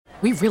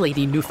We really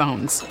need new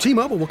phones.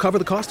 T-Mobile will cover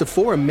the cost of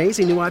 4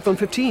 amazing new iPhone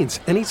 15s,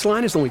 and each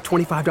line is only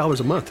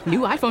 $25 a month. New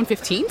iPhone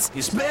 15s?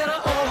 It's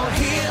better over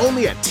here.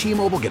 Only at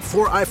T-Mobile, get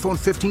 4 iPhone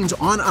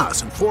 15s on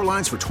us and 4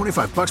 lines for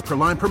 $25 per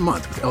line per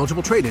month with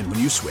eligible trade-in when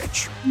you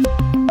switch.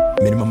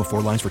 Minimum of 4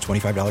 lines for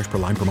 $25 per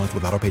line per month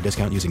with autopay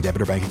discount using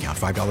debit or bank account.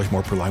 $5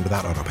 more per line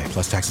without autopay,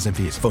 plus taxes and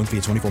fees. Phone fee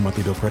at 24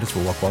 monthly bill credits for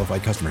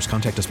well-qualified customers.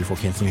 Contact us before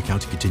canceling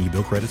account to continue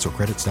bill credits or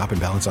credit stop and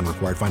balance on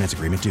required finance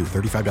agreement due.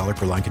 $35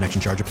 per line connection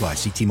charge applies.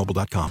 See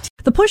T-Mobile.com.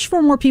 The push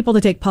for more people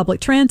to take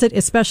public transit,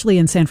 especially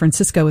in San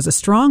Francisco, is a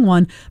strong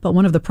one, but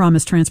one of the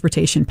promised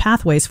transportation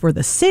pathways for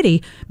the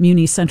city,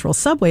 Muni Central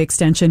Subway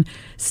Extension,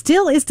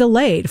 still is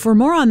delayed. For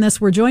more on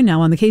this, we're joined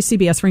now on the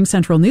KCBS Ring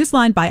Central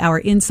Newsline by our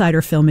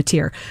insider, Phil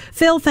Matier.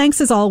 Phil,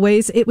 thanks as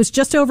always. It was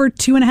just over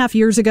 2.5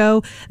 years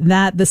ago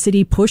that the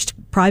city pushed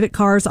private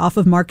cars off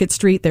of Market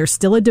Street. There's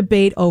still a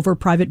debate over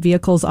private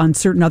vehicles on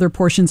certain other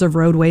portions of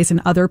roadways in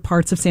other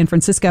parts of San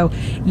Francisco,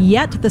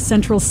 yet the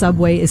Central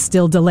Subway is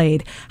still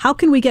delayed. How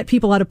can we get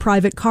people out of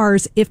private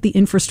cars if the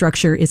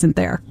infrastructure isn't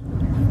there?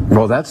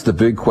 Well, that's the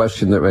big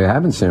question that we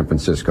have in San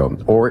Francisco,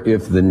 or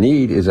if the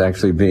need is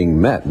actually being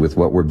met with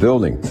what we're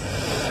building.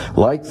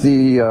 Like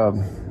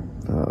the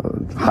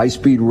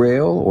high-speed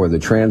rail or the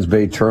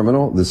Transbay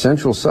Terminal, the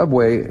Central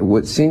Subway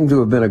would seem to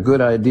have been a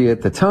good idea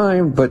at the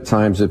time, but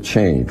times have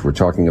changed. We're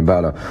talking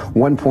about a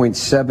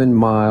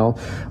 1.7-mile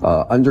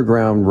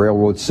underground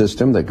railroad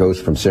system that goes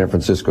from San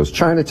Francisco's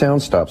Chinatown,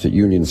 stops at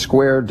Union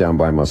Square, down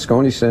by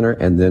Moscone Center,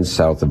 and then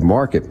south of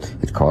Market.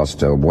 It cost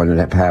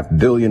 $1.5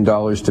 billion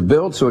to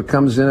build, so it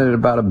comes in at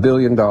about $1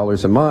 billion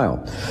a mile.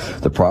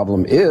 The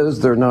problem is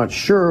they're not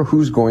sure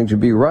who's going to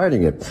be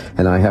riding it.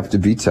 And I have to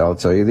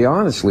tell you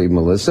honestly,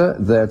 Melissa,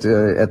 that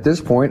at this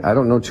point, I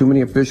don't know too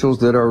many officials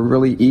that are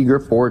really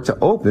eager for it to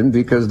open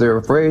because they're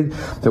afraid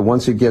that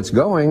once it gets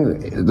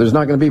going, there's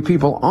not going to be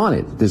people on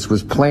it. This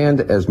was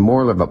planned as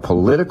more of a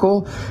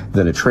political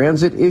than a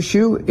transit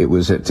issue. It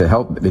was to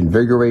help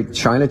invigorate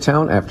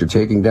Chinatown after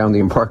taking down the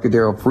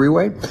Embarcadero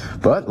Freeway.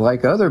 But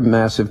like other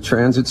massive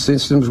transit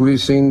systems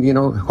we've seen,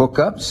 hook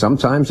up,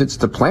 sometimes it's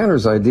the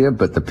planner's idea,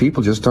 but the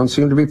people just don't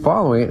seem to be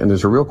following it. And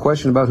there's a real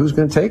question about who's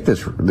going to take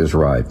this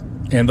ride.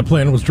 And the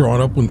plan was drawn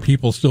up when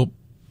people still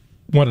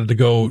wanted to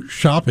go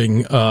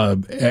shopping,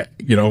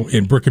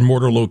 in brick and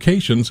mortar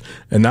locations,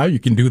 and now you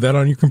can do that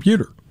on your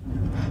computer.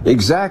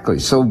 Exactly.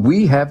 So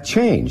we have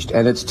changed,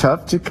 and it's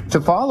tough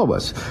to follow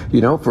us.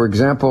 For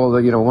example,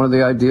 one of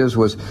the ideas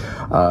was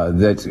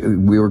that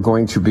we were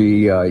going to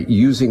be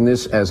using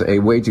this as a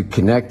way to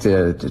connect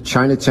to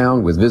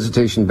Chinatown with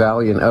Visitation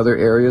Valley and other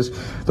areas.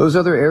 Those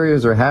other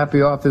areas are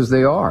happy off as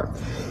they are.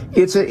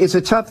 It's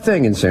a tough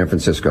thing in San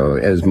Francisco.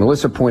 As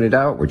Melissa pointed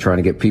out, we're trying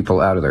to get people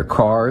out of their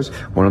cars.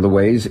 One of the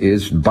ways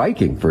is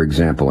biking, for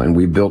example, and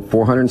we built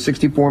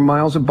 464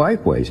 miles of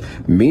bikeways.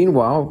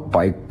 Meanwhile,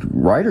 bike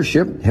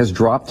ridership has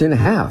dropped in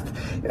half,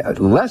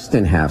 less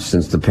than half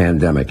since the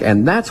pandemic.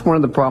 And that's one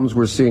of the problems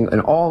we're seeing in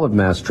all of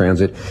mass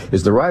transit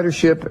is the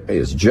ridership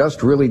is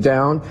just really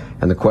down.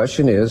 And the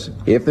question is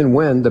if and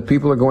when the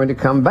people are going to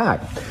come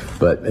back.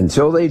 But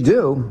until they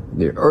do,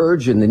 the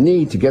urge and the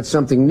need to get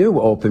something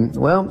new open,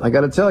 well, I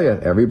got to tell you,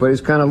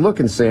 everybody's kind of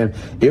looking, saying,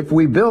 if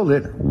we build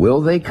it,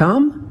 will they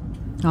come?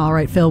 All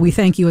right, Phil, we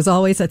thank you as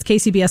always. That's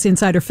KCBS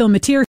insider Phil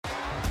Matier.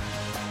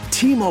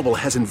 T-Mobile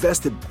has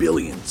invested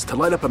billions to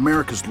light up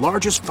America's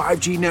largest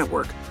 5G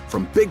network,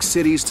 from big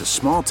cities to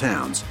small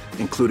towns,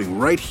 including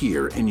right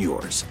here in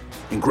yours.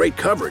 And great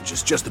coverage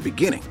is just the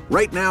beginning.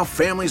 Right now,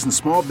 families and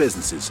small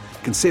businesses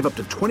can save up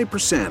to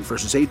 20%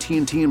 versus AT&T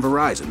and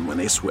Verizon when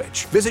they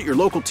switch. Visit your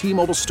local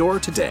T-Mobile store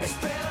today.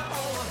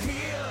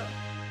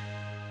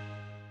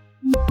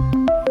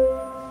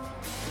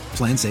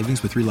 Plan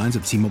savings with 3 lines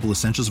of T-Mobile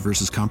Essentials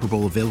versus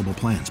comparable available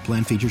plans.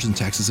 Plan features and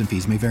taxes and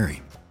fees may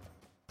vary.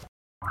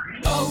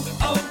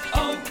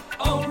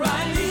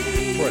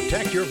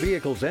 Protect your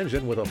vehicle's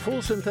engine with a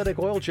full synthetic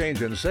oil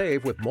change and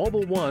save with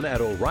Mobil 1 at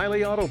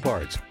O'Reilly Auto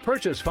Parts.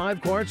 Purchase 5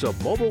 quarts of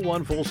Mobil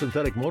 1 full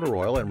synthetic motor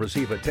oil and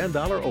receive a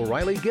 $10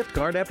 O'Reilly gift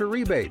card after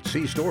rebate.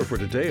 See store for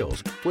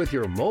details. With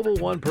your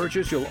Mobil 1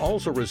 purchase, you'll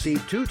also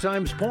receive 2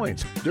 times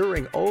points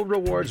during O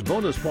Rewards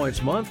Bonus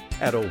Points Month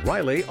at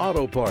O'Reilly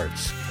Auto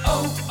Parts.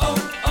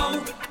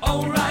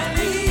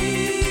 O'Reilly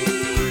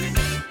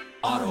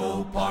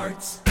Auto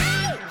Parts.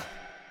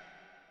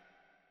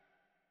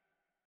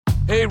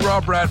 Hey,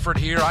 Rob Bradford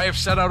here. I have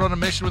set out on a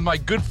mission with my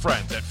good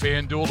friends at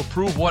FanDuel to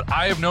prove what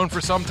I have known for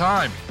some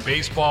time.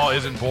 Baseball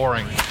isn't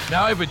boring.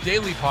 Now I have a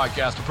daily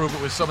podcast to prove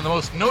it with some of the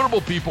most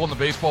notable people in the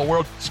baseball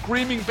world,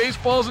 screaming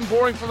baseball isn't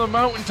boring from the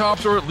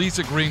mountaintops, or at least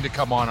agreeing to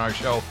come on our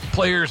show.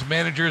 Players,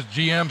 managers,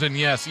 GMs, and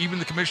yes, even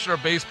the commissioner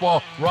of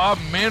baseball, Rob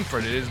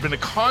Manfred. It has been a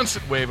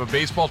constant wave of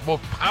baseball's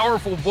most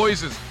powerful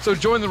voices. So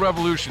join the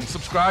revolution.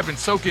 Subscribe and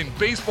soak in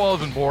Baseball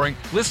Isn't Boring.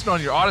 Listen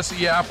on your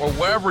Odyssey app or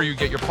wherever you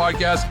get your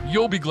podcasts.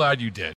 You'll be glad you did.